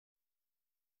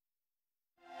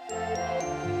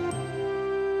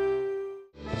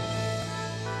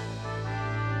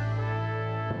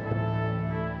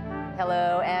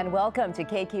And welcome to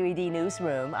KQED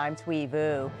Newsroom. I'm Thuy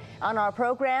Vu. On our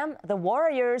program, the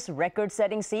Warriors'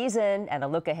 record-setting season and a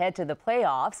look ahead to the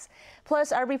playoffs.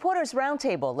 Plus, our Reporters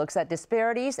Roundtable looks at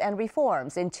disparities and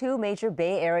reforms in two major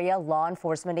Bay Area law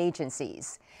enforcement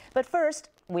agencies. But first,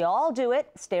 we all do it,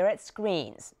 stare at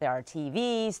screens. There are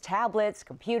TVs, tablets,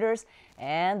 computers,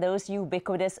 and those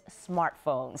ubiquitous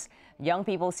smartphones. Young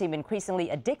people seem increasingly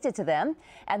addicted to them,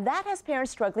 and that has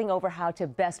parents struggling over how to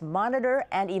best monitor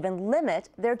and even limit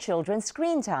their children's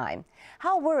screen time.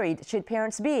 How worried should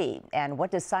parents be? And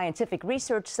what does scientific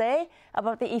research say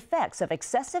about the effects of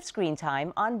excessive screen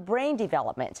time on brain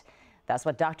development? That's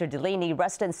what Dr. Delaney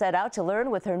Ruston set out to learn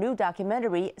with her new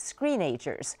documentary,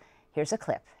 Screenagers. Here's a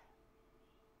clip.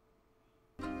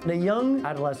 A young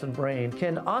adolescent brain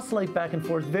can oscillate back and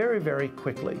forth very, very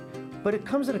quickly, but it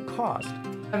comes at a cost.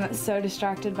 I'm so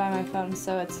distracted by my phone,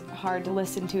 so it's hard to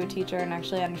listen to a teacher and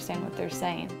actually understand what they're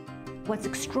saying. What's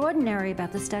extraordinary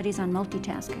about the studies on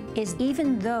multitasking is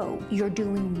even though you're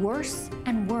doing worse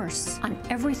and worse on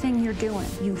everything you're doing,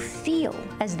 you feel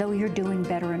as though you're doing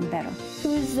better and better.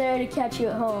 Who's there to catch you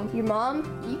at home? Your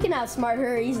mom? You can outsmart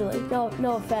her easily.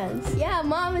 No offense. Yeah,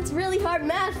 Mom, it's a really hard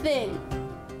math thing.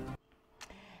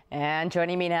 And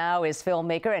joining me now is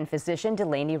filmmaker and physician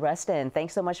Delaney Ruston.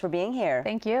 Thanks so much for being here.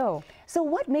 Thank you. So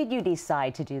what made you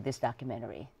decide to do this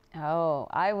documentary? Oh,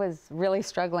 I was really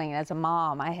struggling as a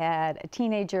mom. I had a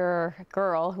teenager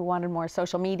girl who wanted more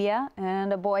social media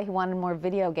and a boy who wanted more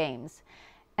video games.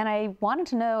 And I wanted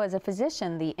to know as a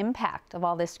physician the impact of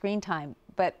all this screen time.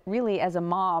 But really as a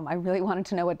mom, I really wanted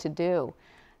to know what to do.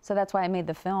 So that's why I made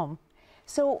the film.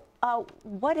 So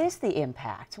what is the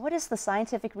impact? What does the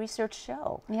scientific research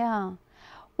show? Yeah.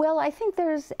 Well, I think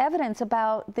there's evidence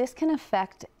about this can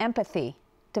affect empathy.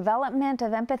 Development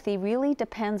of empathy really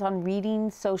depends on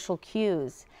reading social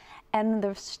cues. And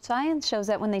the science shows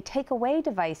that when they take away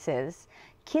devices,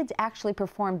 kids actually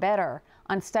perform better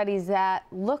on studies that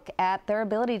look at their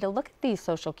ability to look at these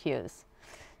social cues.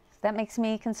 That makes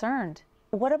me concerned.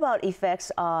 What about effects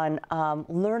on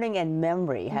learning and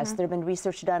memory? Has there been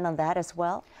research done on that as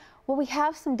well? Well, we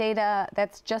have some data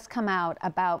that's just come out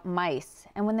about mice.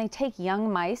 And when they take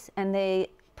young mice and they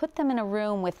put them in a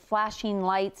room with flashing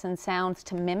lights and sounds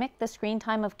to mimic the screen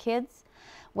time of kids,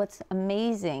 what's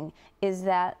amazing is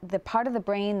that the part of the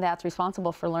brain that's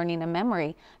responsible for learning and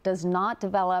memory does not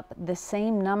develop the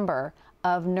same number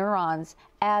of neurons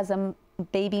as a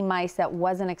baby mice that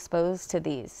wasn't exposed to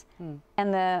these.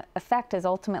 And the effect is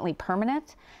ultimately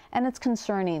permanent, and it's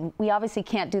concerning. We obviously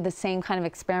can't do the same kind of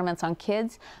experiments on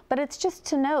kids, but it's just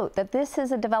to note that this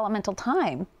is a developmental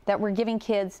time that we're giving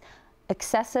kids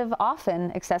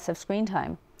often excessive screen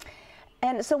time.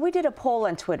 And so we did a poll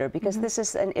on Twitter because this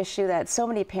is an issue that so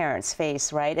many parents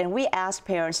face, right? And we asked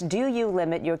parents, do you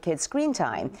limit your kids' screen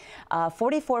time?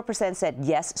 44% said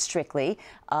yes, strictly.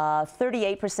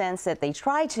 38% said they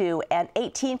try to, and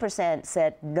 18%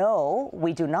 said no,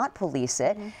 we do not police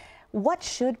it. What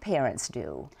should parents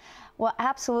do? Well,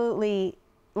 absolutely.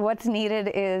 What's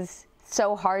needed is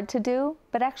so hard to do,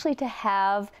 but actually to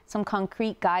have some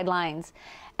concrete guidelines.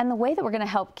 And the way that we're going to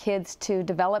help kids to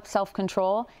develop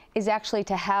self-control is actually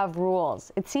to have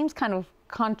rules. It seems kind of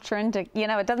contradictory, you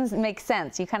know, it doesn't make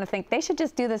sense. You kind of think they should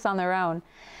just do this on their own.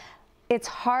 It's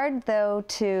hard, though,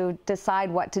 to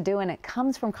decide what to do, and it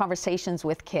comes from conversations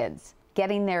with kids,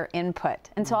 getting their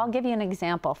input. And so I'll give you an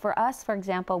example. For us, for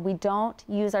example, we don't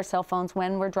use our cell phones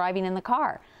when we're driving in the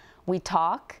car. We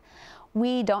talk.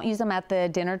 We don't use them at the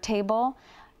dinner table,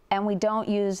 and we don't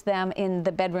use them in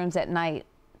the bedrooms at night.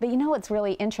 But you know what's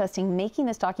really interesting? Making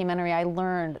this documentary, I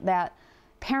learned that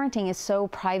parenting is so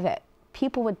private.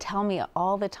 People would tell me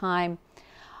all the time,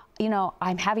 you know,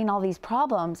 I'm having all these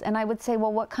problems. And I would say,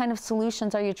 well, what kind of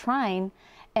solutions are you trying?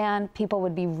 And people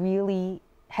would be really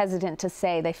hesitant to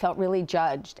say. They felt really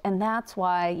judged. And that's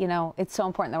why, you know, it's so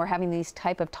important that we're having these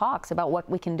type of talks about what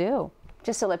we can do.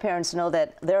 Just to let parents know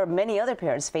that there are many other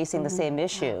parents facing the same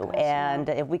issue, and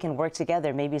if we can work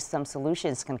together, maybe some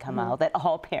solutions can come out that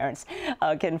all parents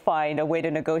can find a way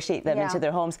to negotiate them into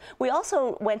their homes. We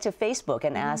also went to Facebook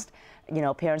and asked, you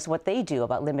know, parents what they do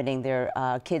about limiting their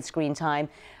kids' screen time.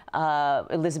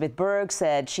 Elizabeth Berg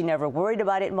said she never worried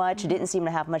about it much. It didn't seem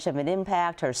to have much of an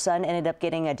impact. Her son ended up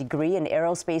getting a degree in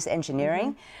aerospace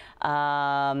engineering.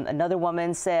 Another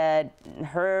woman said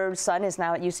her son is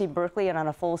now at UC Berkeley and on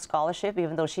a full scholarship,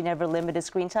 even though she never limited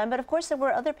screen time. But of course, there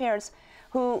were other parents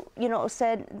who, you know,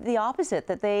 said the opposite,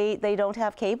 that they don't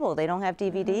have cable, they don't have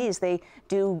DVDs, they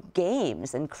do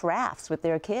games and crafts with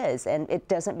their kids, and it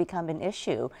doesn't become an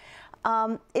issue.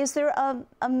 Is there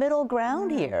a middle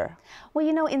ground here? Well,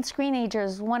 you know, in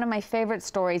Screenagers, one of my favorite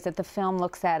stories that the film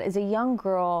looks at is a young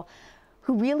girl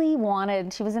who really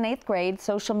wanted, she was in 8th grade,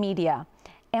 social media.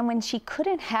 And when she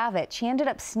couldn't have it, she ended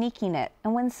up sneaking it.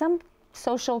 And when some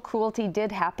social cruelty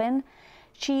did happen,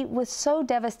 she was so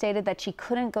devastated that she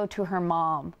couldn't go to her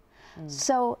mom.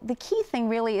 So the key thing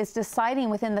really is deciding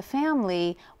within the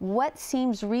family what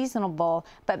seems reasonable,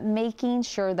 but making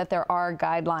sure that there are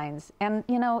guidelines. And,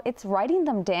 you know, it's writing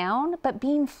them down, but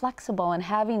being flexible and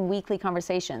having weekly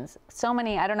conversations. So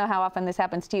many, I don't know how often this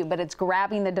happens to you, but it's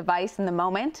grabbing the device in the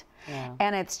moment,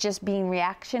 and it's just being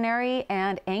reactionary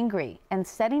and angry. And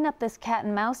setting up this cat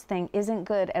and mouse thing isn't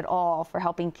good at all for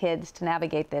helping kids to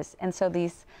navigate this. And so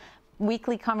these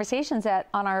weekly conversations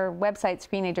on our website,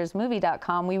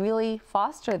 screenagersmovie.com, we really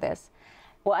foster this.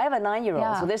 Well, I have a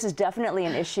 9-year-old, so this is definitely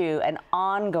an issue, an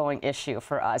ongoing issue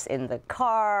for us in the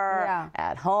car,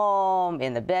 at home,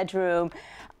 in the bedroom.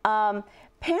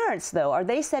 Parents, though, are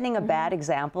they setting a bad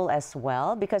example as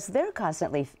well? Because they're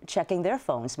constantly checking their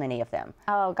phones, many of them.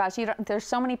 Oh, gosh, there's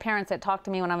so many parents that talked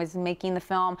to me when I was making the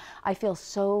film. I feel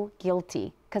so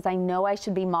guilty because I know I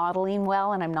should be modeling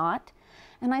well and I'm not.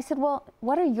 And I said, well,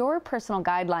 what are your personal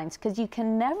guidelines? Because you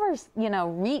can never, you know,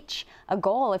 reach a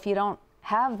goal if you don't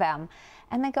have them.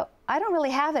 And they go, I don't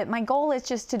really have it. My goal is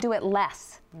just to do it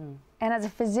less. And as a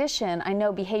physician, I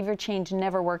know behavior change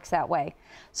never works that way.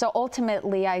 So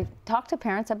ultimately, I talk to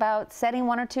parents about setting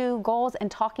 1 or 2 goals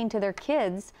and talking to their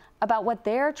kids about what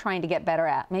they're trying to get better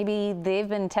at. Maybe they've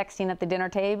been texting at the dinner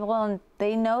table and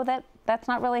they know that that's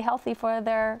not really healthy for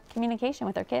their communication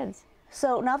with their kids.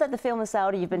 So now that the film is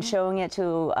out, you've been showing it to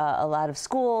a lot of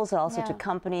schools and also to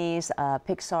companies,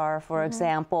 Pixar, for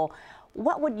example.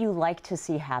 What would you like to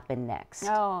see happen next?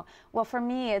 Oh, well, for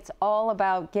me, it's all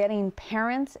about getting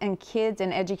parents and kids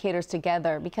and educators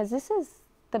together, because this is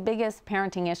the biggest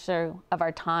parenting issue of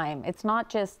our time. It's not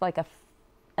just like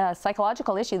a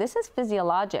psychological issue. This is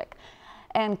physiologic.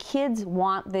 And kids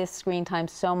want this screen time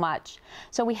so much.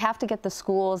 So we have to get the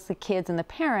schools, the kids, and the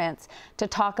parents to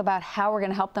talk about how we're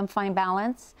going to help them find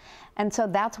balance. And so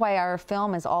that's why our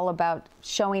film is all about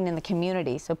showing in the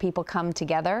community, so people come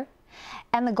together.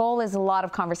 And the goal is a lot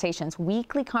of conversations,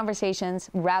 weekly conversations,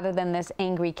 rather than this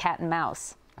angry cat and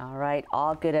mouse. All right,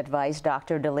 all good advice,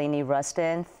 Dr. Delaney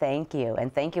Ruston. Thank you,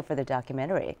 and thank you for the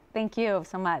documentary. Thank you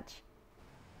so much.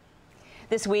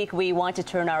 This week, we want to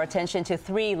turn our attention to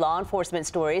 3 law enforcement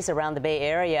stories around the Bay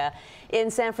Area. In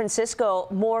San Francisco,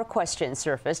 more questions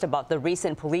surfaced about the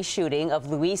recent police shooting of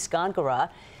Luis Góngora.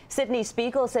 Sydney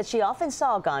Spiegel said she often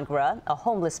saw Góngora, a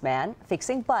homeless man,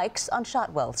 fixing bikes on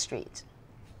Shotwell Street.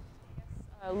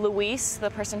 Luis, the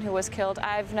person who was killed,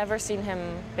 I've never seen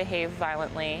him behave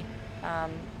violently.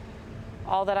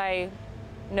 All that I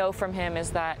know from him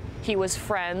is that he was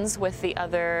friends with the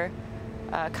other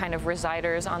kind of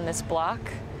residers on this block,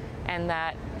 and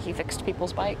that he fixed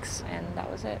people's bikes, and that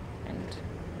was it.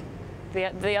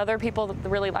 And the other people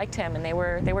really liked him, and they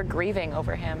were grieving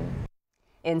over him.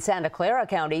 In Santa Clara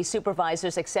County,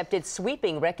 supervisors accepted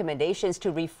sweeping recommendations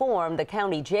to reform the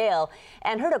county jail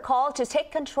and heard a call to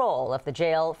take control of the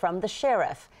jail from the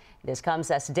sheriff. This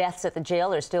comes as deaths at the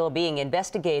jail are still being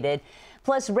investigated,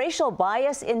 plus racial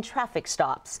bias in traffic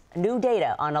stops. New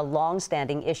data on a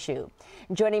long-standing issue.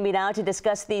 Joining me now to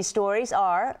discuss these stories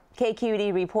are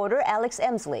KQED reporter Alex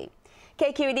Emslie,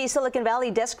 KQED Silicon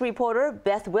Valley desk reporter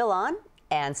Beth Willon,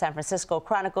 and San Francisco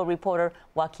Chronicle reporter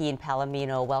Joaquin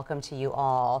Palomino. Welcome to you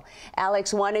all.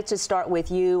 Alex, wanted to start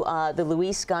with you. The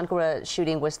Luis Góngora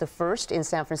shooting was the first in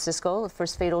San Francisco, the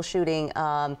first fatal shooting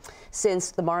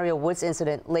since the Mario Woods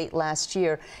incident late last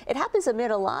year. It happens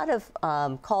amid a lot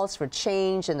of calls for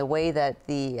change in the way that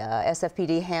the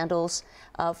SFPD handles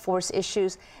force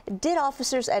issues. Did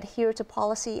officers adhere to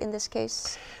policy in this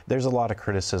case? There's a lot of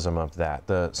criticism of that.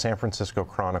 The San Francisco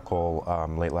Chronicle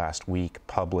late last week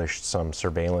published some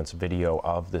surveillance video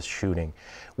of this shooting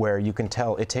where you can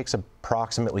tell it takes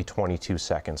approximately 22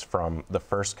 seconds from the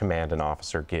first command an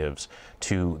officer gives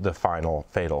to the final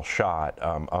fatal shot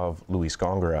of Luis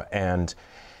Góngora. And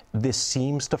this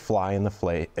seems to fly in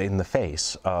the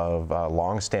face of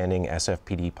long-standing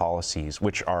SFPD policies,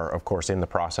 which are, of course, in the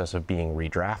process of being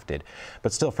redrafted.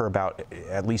 But still, for about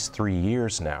at least 3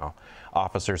 years now,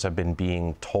 officers have been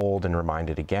being told and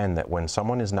reminded again that when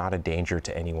someone is not a danger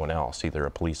to anyone else, either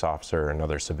a police officer or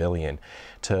another civilian,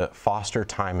 to foster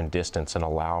time and distance and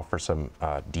allow for some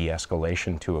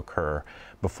de-escalation to occur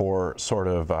before sort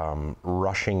of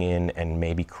rushing in and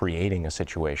maybe creating a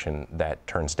situation that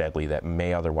turns deadly that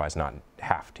may otherwise not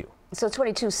have to. So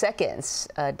 22 seconds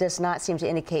does not seem to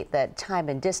indicate that time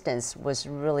and distance was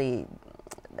really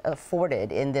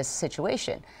afforded in this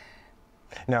situation.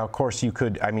 Now, of course, you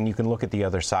can look at the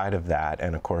other side of that,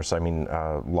 and of course,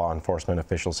 law enforcement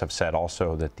officials have said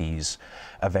also that these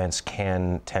events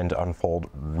can tend to unfold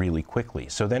really quickly.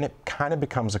 So then it kind of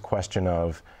becomes a question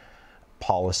of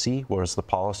policy, was the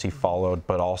policy followed,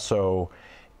 but also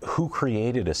who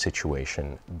created a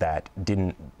situation that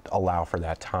didn't allow for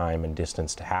that time and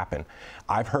distance to happen.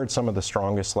 I've heard some of the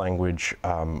strongest language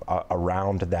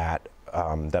around that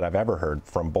that I've ever heard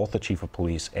from both the chief of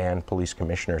police and police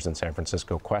commissioners in San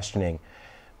Francisco questioning,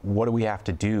 what do we have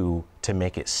to do to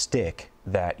make it stick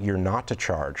that you're not to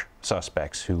charge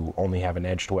suspects who only have an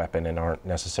edged weapon and aren't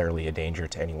necessarily a danger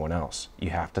to anyone else?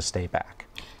 You have to stay back.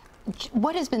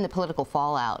 What has been the political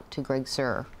fallout to Greg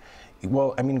Suhr?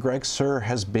 Well, Greg Suhr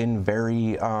has been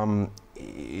very,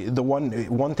 the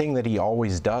one thing that he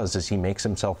always does is he makes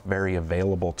himself very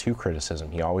available to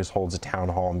criticism. He always holds a town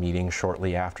hall meeting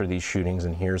shortly after these shootings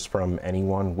and hears from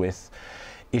anyone with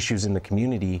issues in the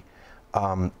community.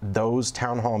 Those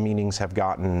town hall meetings have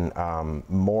gotten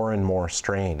more and more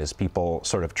strained as people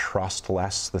sort of trust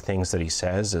less the things that he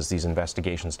says as these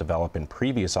investigations develop in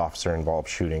previous officer-involved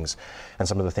shootings, and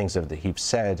some of the things that he's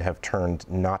said have turned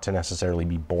not to necessarily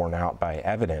be borne out by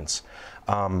evidence.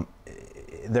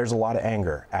 There's a lot of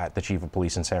anger at the chief of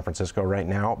police in San Francisco right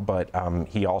now, but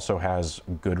he also has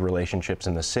good relationships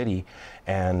in the city,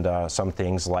 and some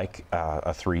things like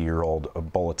a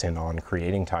 3-year-old bulletin on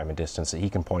creating time and distance that he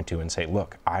can point to and say,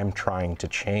 look, I'm trying to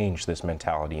change this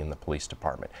mentality in the police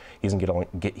department. He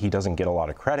doesn't get a lot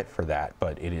of credit for that,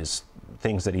 but it is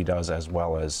things that he does, as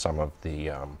well as some of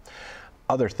the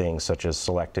other things, such as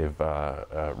selective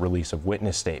release of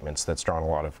witness statements that's drawn a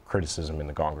lot of criticism in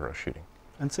the Gongoro shooting.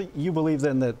 And so you believe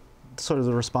then that sort of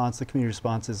the response, the community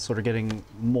response, is sort of getting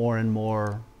more and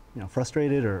more,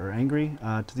 frustrated or angry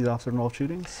to these officer-involved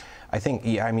shootings? I think,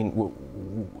 yeah,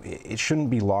 it shouldn't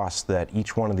be lost that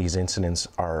each one of these incidents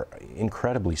are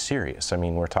incredibly serious.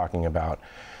 We're talking about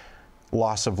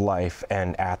loss of life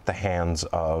and at the hands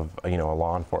of, a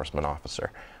law enforcement officer.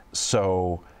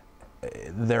 So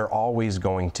they're always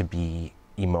going to be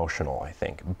emotional, I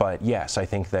think. But yes, I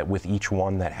think that with each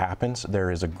one that happens,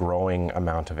 there is a growing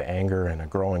amount of anger and a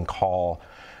growing call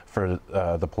for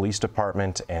the police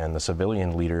department and the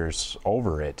civilian leaders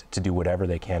over it to do whatever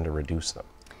they can to reduce them.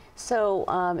 So,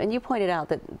 and you pointed out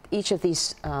that each of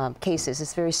these cases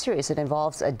is very serious. It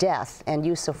involves a death and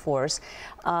use of force.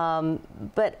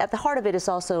 But at the heart of it is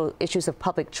also issues of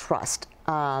public trust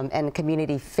and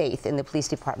community faith in the police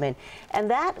department. And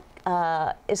that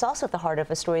is also at the heart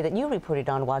of a story that you reported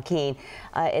on, Joaquin.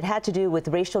 It had to do with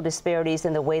racial disparities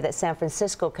in the way that San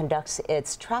Francisco conducts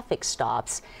its traffic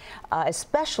stops,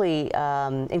 especially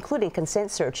including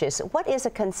consent searches. What is a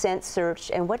consent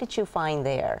search, and what did you find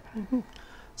there? Mm-hmm.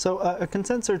 So a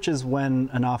consent search is when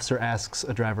an officer asks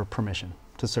a driver permission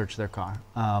to search their car.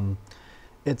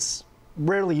 It's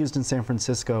rarely used in San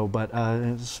Francisco, but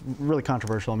it's really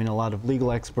controversial. A lot of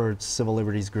legal experts, civil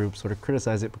liberties groups sort of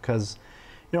criticize it because,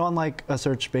 unlike a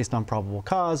search based on probable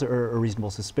cause or a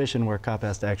reasonable suspicion where a cop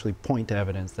has to actually point to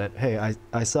evidence that, hey,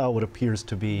 I saw what appears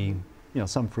to be,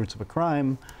 some fruits of a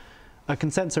crime, a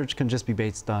consent search can just be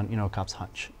based on, a cop's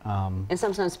hunch. And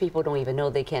sometimes people don't even know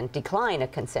they can decline a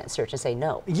consent search and say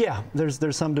no. Yeah,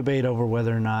 there's some debate over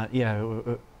whether or not,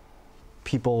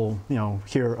 people,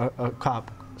 hear a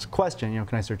cop's question,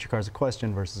 can I search your car, as a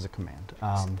question versus a command.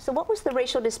 So what was the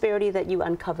racial disparity that you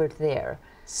uncovered there?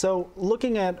 So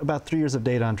looking at about 3 years of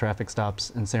data on traffic stops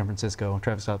in San Francisco,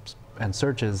 traffic stops and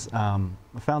searches, I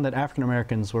found that African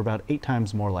Americans were about 8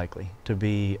 times more likely to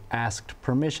be asked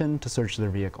permission to search their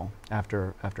vehicle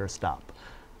after a stop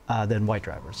than white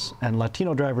drivers. And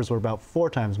Latino drivers were about 4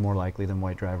 times more likely than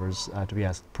white drivers to be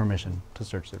asked permission to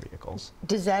search their vehicles.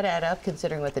 Does that add up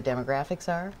considering what the demographics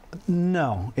are?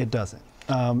 No, it doesn't.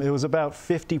 It was about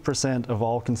 50% of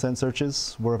all consent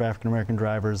searches were of African American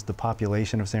drivers. The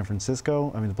population of San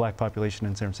Francisco, the black population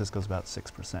in San Francisco is about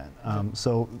 6%.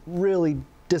 So really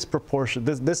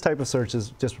disproportionate, this type of search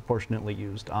is disproportionately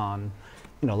used on,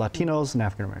 Latinos and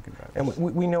African American drivers.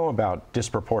 And we know about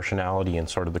disproportionality in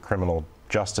sort of the criminal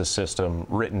justice system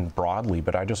written broadly,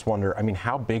 but I just wonder,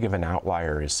 how big of an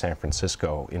outlier is San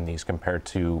Francisco in these compared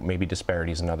to maybe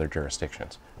disparities in other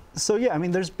jurisdictions? So yeah,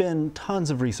 there's been tons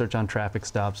of research on traffic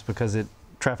stops because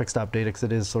traffic stop data, because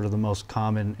it is sort of the most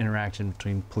common interaction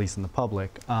between police and the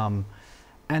public.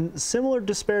 And similar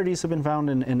disparities have been found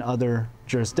in other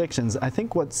jurisdictions. I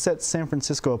think what sets San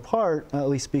Francisco apart, at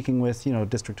least speaking with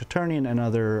district attorney and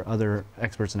other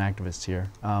experts and activists here,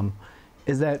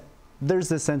 is that there's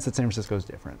this sense that San Francisco is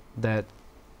different. That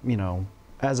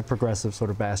as a progressive sort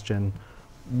of bastion,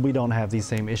 we don't have these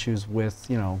same issues with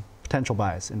potential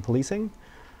bias in policing.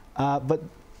 But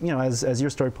you know, as your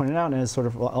story pointed out, and as sort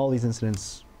of all these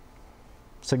incidents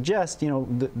suggest, you know,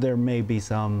 there may be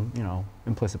some, you know,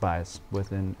 implicit bias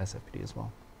within SFPD as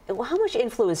well. Well, how much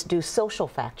influence do social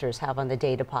factors have on the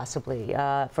data, possibly?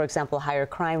 For example, higher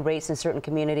crime rates in certain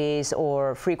communities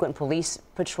or frequent police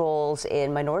patrols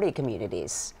in minority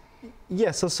communities?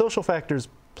 Yeah, so social factors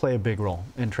play a big role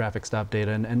in traffic stop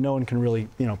data, and no one can really,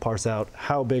 you know, parse out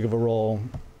how big of a role,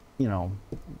 you know,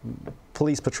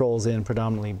 police patrols in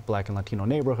predominantly Black and Latino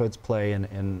neighborhoods play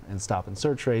in stop and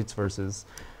search rates versus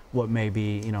what may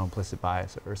be, you know, implicit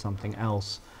bias or something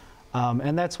else.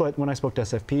 And that's what, when I spoke to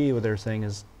SFPD, what they're saying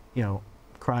is, you know,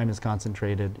 crime is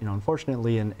concentrated, you know,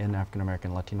 unfortunately in African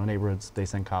American Latino neighborhoods. They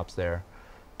send cops there,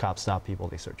 cops stop people,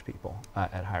 they search people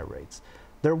at higher rates.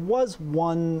 There was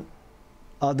one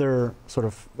other sort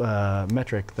of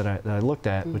metric that I looked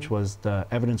at, which was the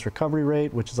evidence recovery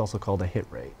rate, which is also called a hit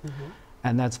rate.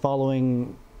 And that's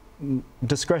following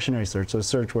discretionary search, so a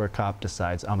search where a cop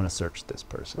decides, I'm going to search this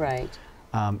person. Right.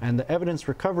 And the evidence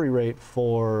recovery rate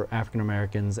for African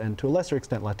Americans and to a lesser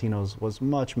extent Latinos was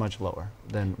much, much lower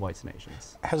than whites and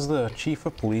Asians. Has the chief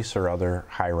of police or other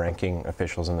high-ranking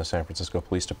officials in the San Francisco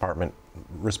Police Department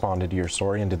responded to your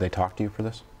story, and did they talk to you for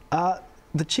this?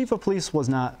 The chief of police was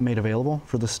not made available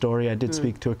for the story. I did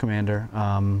speak to a commander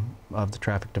of the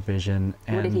traffic division.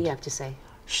 And what did he have to say?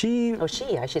 She,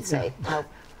 I should say. Yeah.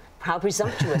 How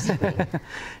presumptuous of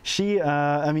me.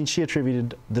 I mean, she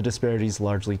attributed the disparities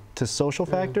largely to social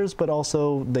factors, but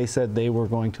also they said they were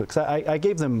going to, I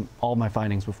gave them all my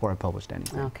findings before I published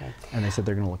anything. Okay. And they said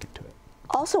they're going to look into it.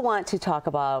 Also want to talk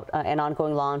about an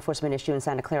ongoing law enforcement issue in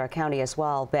Santa Clara County as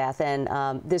well, Beth.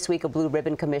 And this week, a Blue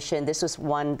Ribbon Commission. This was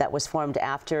one that was formed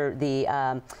after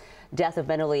the death of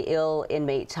mentally ill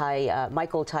inmate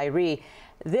Michael Tyree.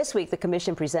 This week, the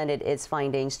commission presented its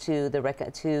findings to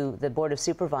the Board of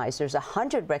Supervisors,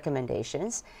 100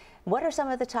 recommendations. What are some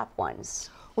of the top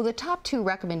ones? Well, the top two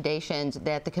recommendations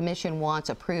that the commission wants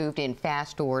approved in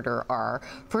fast order are,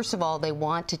 first of all, they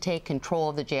want to take control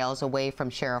of the jails away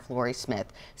from Sheriff Lori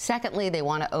Smith. Secondly, they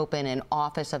want to open an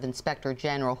Office of Inspector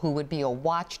General who would be a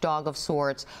watchdog of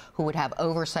sorts, who would have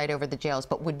oversight over the jails,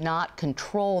 but would not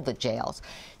control the jails.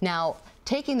 Now,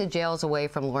 taking the jails away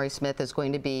from Lori Smith is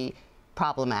going to be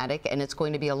problematic, and it's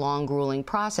going to be a long, grueling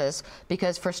process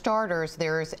because, for starters,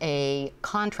 there's a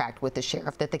contract with the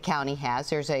sheriff that the county has.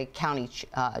 There's a county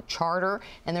charter,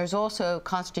 and there's also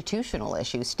constitutional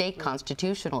issues, state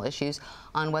constitutional issues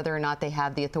on whether or not they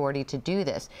have the authority to do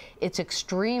this. It's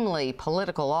extremely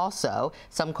political also.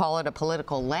 Some call it a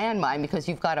political landmine because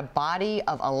you've got a body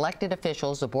of elected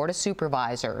officials, the Board of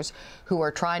Supervisors, who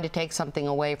are trying to take something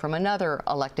away from another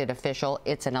elected official.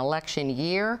 It's an election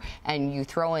year, and you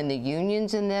throw in the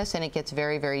unions in this, and it gets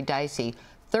very, very dicey.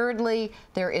 Thirdly,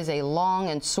 there is a long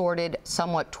and sordid,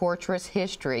 somewhat torturous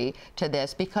history to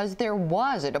this because there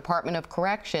was a Department of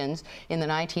Corrections in the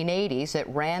 1980s that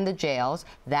ran the jails.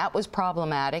 That was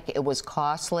problematic. It was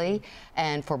costly.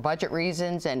 And for budget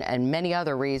reasons and many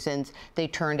other reasons, they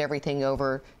turned everything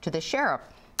over to the sheriff.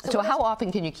 So how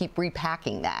often can you keep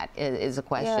repacking that is a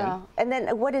question. Yeah. And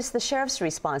then what is the sheriff's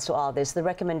response to all this? The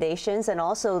recommendations and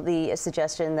also the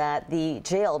suggestion that the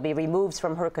jail be removed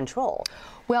from her control.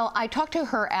 Well, I talked to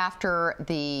her after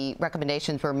the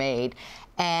recommendations were made,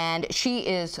 and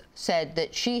she said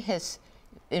that she has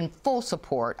in full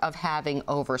support of having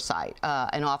oversight,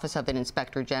 an Office of an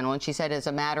Inspector General. And she said, as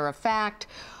a matter of fact,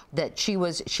 that she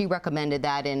recommended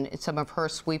that in some of her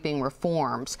sweeping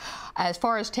reforms. As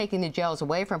far as taking the jails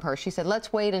away from her, she said,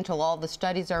 let's wait until all the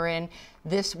studies are in.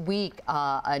 This week,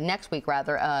 next week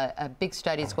rather, a big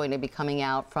study is going to be coming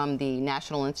out from the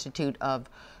National Institute of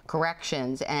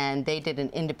Corrections, and they did an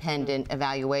independent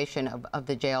evaluation of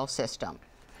the jail system.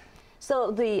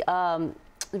 So the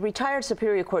retired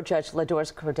Superior Court Judge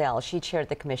LaDoris Cordell, she chaired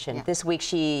the commission. Yeah. This week,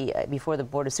 she, before the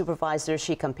Board of Supervisors,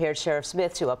 she compared Sheriff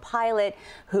Smith to a pilot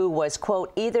who was,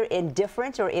 quote, either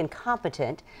indifferent or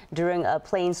incompetent during a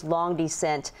plane's long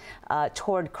descent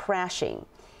toward crashing.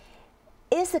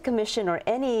 Is the commission or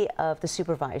any of the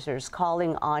supervisors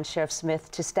calling on Sheriff Smith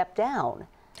to step down?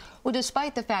 Well,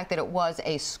 despite the fact that it was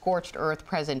a scorched earth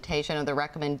presentation of the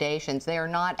recommendations, they are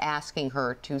not asking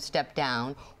her to step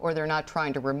down, or they're not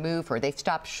trying to remove her. They've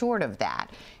stopped short of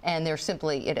that. And they're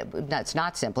simply, it's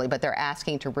not simply, but they're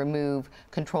asking to remove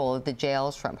control of the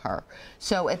jails from her.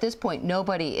 So at this point,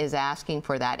 nobody is asking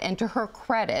for that. And to her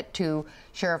credit, to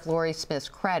Sheriff Lori Smith's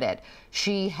credit,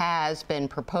 she has been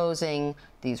proposing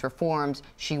these reforms.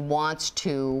 She wants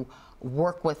to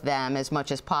work with them as much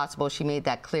as possible. She made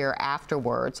that clear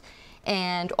afterwards.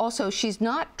 And also, she's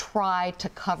not tried to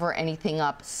cover anything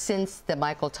up since the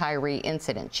Michael Tyree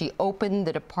incident. She opened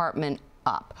the department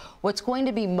up. What's going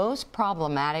to be most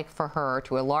problematic for her,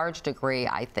 to a large degree,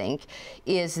 I think,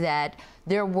 is that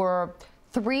there were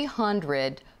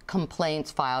 300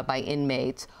 complaints filed by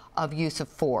inmates of use of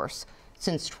force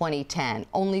since 2010.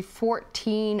 Only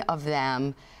 14 of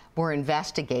them were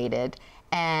investigated,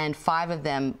 and 5 of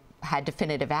them had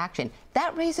definitive action.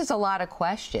 That raises a lot of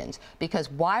questions,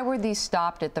 because why were these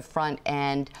stopped at the front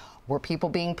end? Were people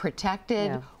being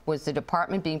protected? Yeah. Was the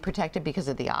department being protected because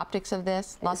of the optics of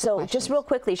this? Lots of questions. Just real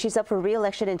quickly, she's up for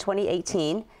re-election in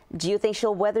 2018. Do you think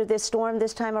she'll weather this storm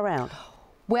this time around?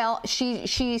 Well,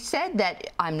 she said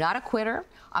that I'm not a quitter.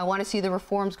 I want to see the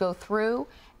reforms go through.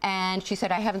 And she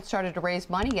said, I haven't started to raise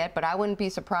money yet, but I wouldn't be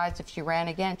surprised if she ran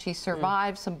again. She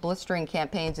survived some blistering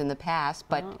campaigns in the past,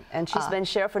 but... and she's been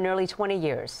sheriff for nearly 20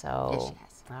 years, so... Yes, she has.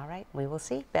 All right, we will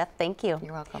see. Beth, thank you.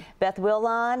 You're welcome. Beth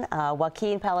Willon,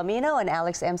 Joaquin Palomino, and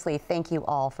Alex Emslie, thank you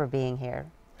all for being here.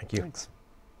 Thank you. Thanks.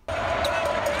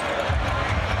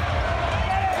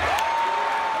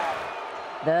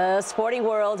 The sporting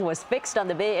world was fixed on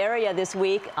the Bay Area this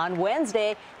week. On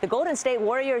Wednesday, the Golden State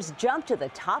Warriors jumped to the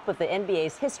top of the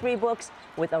NBA's history books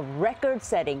with a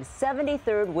record-setting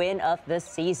 73rd win of the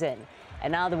season.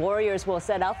 And now the Warriors will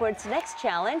set out for its next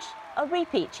challenge, a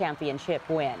repeat championship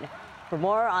win. For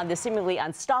more on the seemingly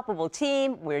unstoppable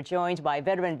team, we're joined by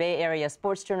veteran Bay Area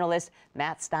sports journalist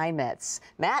Matt Steinmetz.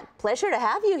 Matt, pleasure to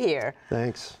have you here.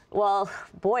 Thanks. Well,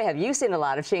 boy, have you seen a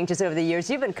lot of changes over the years.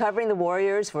 You've been covering the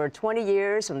Warriors for 20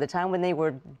 years, from the time when they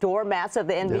were doormats of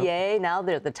the NBA. Yep. Now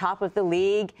they're at the top of the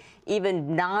league.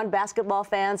 Even non-basketball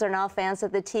fans are now fans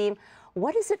of the team.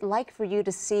 What is it like for you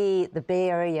to see the Bay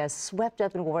Area swept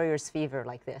up in Warriors fever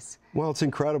like this? Well, it's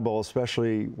incredible,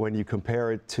 especially when you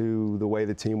compare it to the way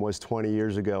the team was 20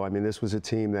 years ago. I mean, this was a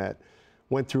team that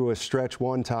went through a stretch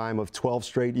one time of 12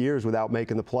 straight years without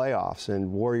making the playoffs,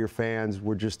 and Warrior fans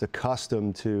were just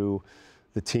accustomed to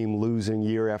the team losing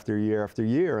year after year after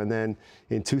year. And then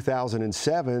in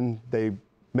 2007, they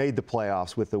made the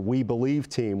playoffs with the We Believe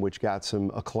team, which got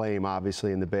some acclaim,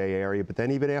 obviously, in the Bay Area. But then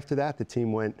even after that, the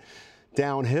team went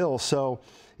downhill. So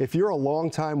if you're a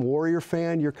longtime Warrior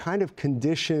fan, you're kind of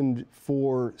conditioned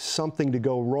for something to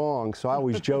go wrong. So I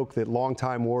always joke that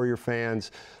longtime Warrior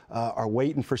fans are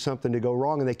waiting for something to go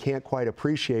wrong, and they can't quite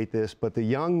appreciate this. But the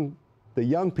young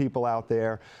people out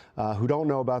there who don't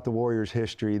know about the Warriors'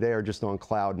 history, they are just on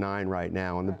cloud 9 right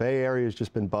now. And the Bay Area has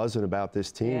just been buzzing about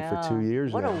this team for 2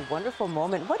 years now. What a wonderful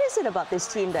moment. What is it about this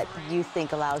team that you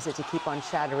think allows it to keep on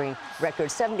shattering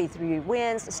records? 73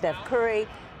 wins. Steph Curry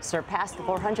surpassed the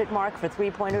 400 mark for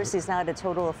three-pointers. He's now at a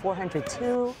total of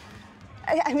 402.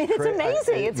 I mean, it's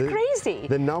amazing. It's crazy.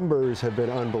 The numbers have been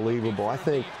unbelievable. I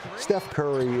think Steph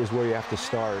Curry is where you have to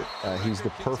start. He's the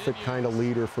perfect kind of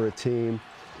leader for a team.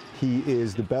 He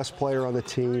is the best player on the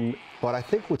team, but I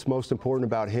think what's most important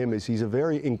about him is he's a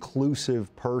very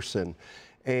inclusive person.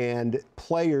 And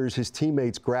players, his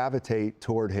teammates, gravitate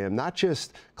toward him. Not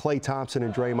just Klay Thompson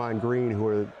and Draymond Green, who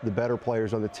are the better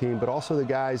players on the team, but also the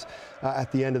guys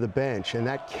at the end of the bench. And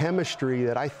that chemistry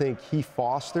that I think he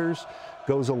fosters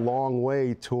goes a long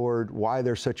way toward why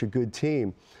they're such a good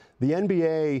team. The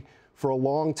NBA, for a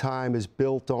long time, is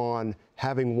built on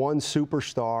having one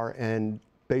superstar, and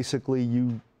basically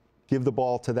you give the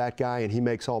ball to that guy and he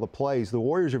makes all the plays. The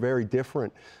Warriors are very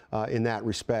different in that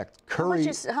respect. Curry,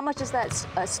 how much is that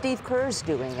Steve Kerr's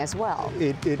doing as well?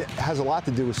 It has a lot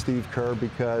to do with Steve Kerr,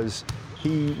 because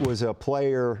he was a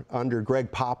player under Greg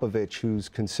Popovich, who's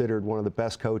considered one of the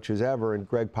best coaches ever, and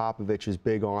Greg Popovich is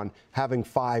big on having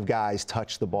 5 guys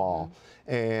touch the ball.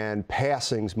 And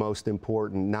passing's most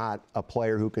important, not a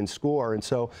player who can score. And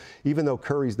so even though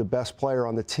Curry's the best player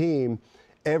on the team,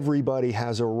 everybody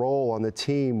has a role on the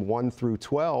team, 1 through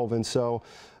 12, and so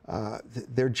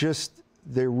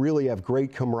they really have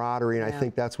great camaraderie, and I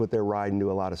think that's what they're riding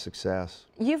to a lot of success.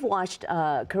 You've watched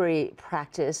Curry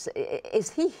practice. Is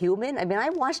he human? I mean, I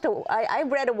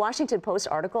read a Washington Post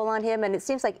article on him, and it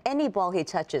seems like any ball he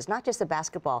touches, not just a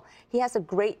basketball, he has a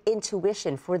great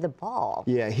intuition for the ball.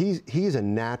 Yeah, he's a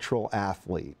natural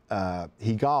athlete.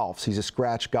 He golfs. He's a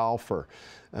scratch golfer.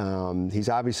 He's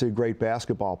obviously a great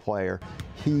basketball player.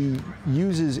 He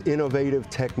uses innovative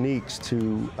techniques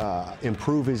to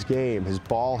improve his game, his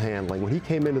ball handling. When he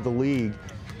came into the league,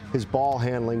 his ball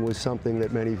handling was something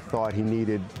that many thought he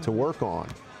needed to work on.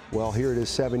 Well, here it is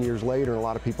 7 years later, and a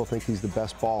lot of people think he's the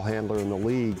best ball handler in the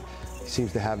league. He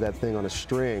seems to have that thing on a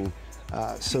string.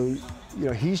 So, you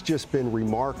know, he's just been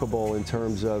remarkable in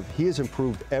terms of he has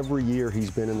improved every year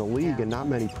he's been in the league, and not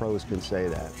many pros can say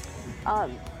that.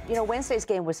 You know, Wednesday's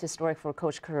game was historic for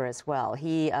Coach Kerr as well.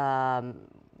 He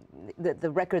the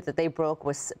record that they broke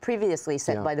was previously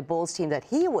set by the Bulls team that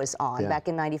he was on back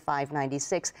in '95,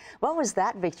 '96. What was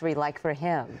that victory like for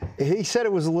him? He said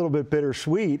it was a little bit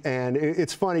bittersweet, and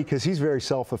it's funny because he's very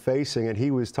self-effacing, and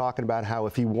he was talking about how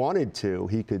if he wanted to,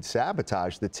 he could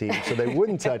sabotage the team so they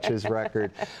wouldn't touch his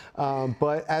record.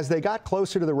 But as they got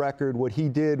closer to the record, what he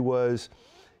did was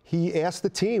he asked the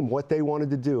team what they wanted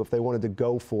to do, if they wanted to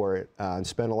go for it and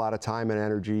spend a lot of time and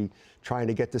energy trying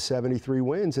to get to 73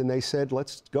 wins, and they said,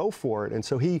 let's go for it. And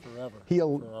so he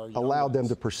allowed them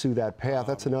to pursue that path.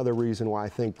 That's another reason why I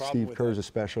think Steve Kerr's a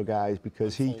special guy, is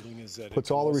because he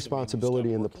puts all the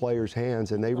responsibility in the players'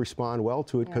 hands, and they respond well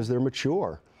to it because they're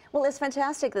mature. Well, it's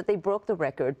fantastic that they broke the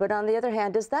record, but on the other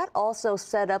hand, does that also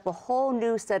set up a whole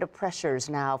new set of pressures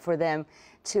now for them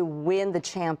to win the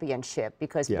championship?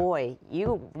 Because, boy,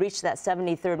 you reached that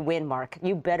 73rd win mark.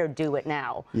 You better do it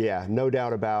now. Yeah, no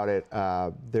doubt about it.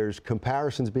 There's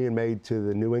comparisons being made to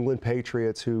the New England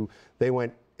Patriots, who they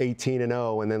went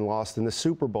 18-0 and then lost in the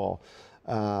Super Bowl.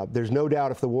 There's no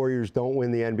doubt if the Warriors don't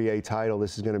win the NBA title,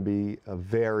 this is going to be a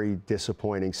very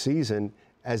disappointing season,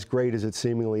 as great as it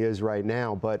seemingly is right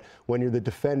now. But when you're the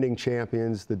defending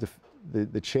champions,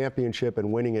 the championship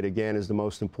and winning it again is the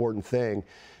most important thing.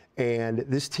 And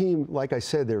this team, like I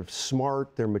said, they're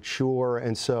smart, they're mature,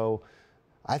 and so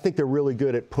I think they're really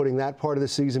good at putting that part of the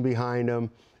season behind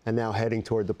them and now heading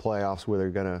toward the playoffs, where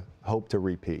they're going to hope to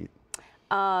repeat.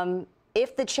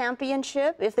 If the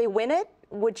championship, if they win it,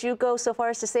 would you go so far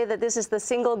as to say that this is the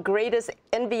single greatest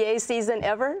NBA season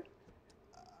ever?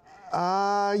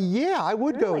 Yeah, I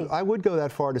would go. I would go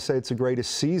that far to say it's the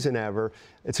greatest season ever.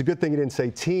 It's a good thing you didn't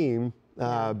say team,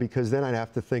 because then I'd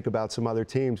have to think about some other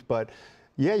teams. But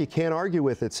yeah, you can't argue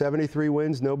with it. 73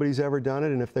 wins, nobody's ever done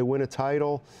it, and if they win a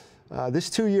title, this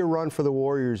two-year run for the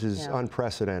Warriors is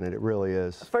unprecedented. It really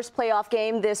is. First playoff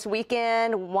game this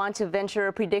weekend. Want to venture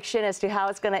a prediction as to how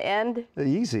it's going to end?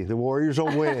 Easy. The Warriors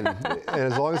will win. And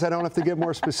as long as I don't have to get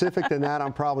more specific than that,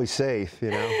 I'm probably safe,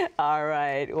 you know? All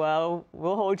right. Well,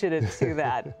 we'll hold you to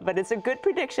that. But it's a good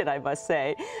prediction, I must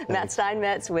say. Thanks. Matt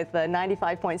Steinmetz with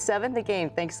 95.7 The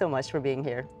Game. Thanks so much for being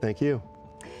here. Thank you.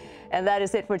 And that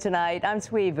is it for tonight. I'm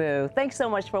Thuy Vu. Thanks so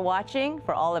much for watching.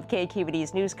 For all of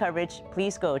KQED's news coverage,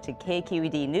 please go to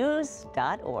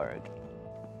kqednews.org.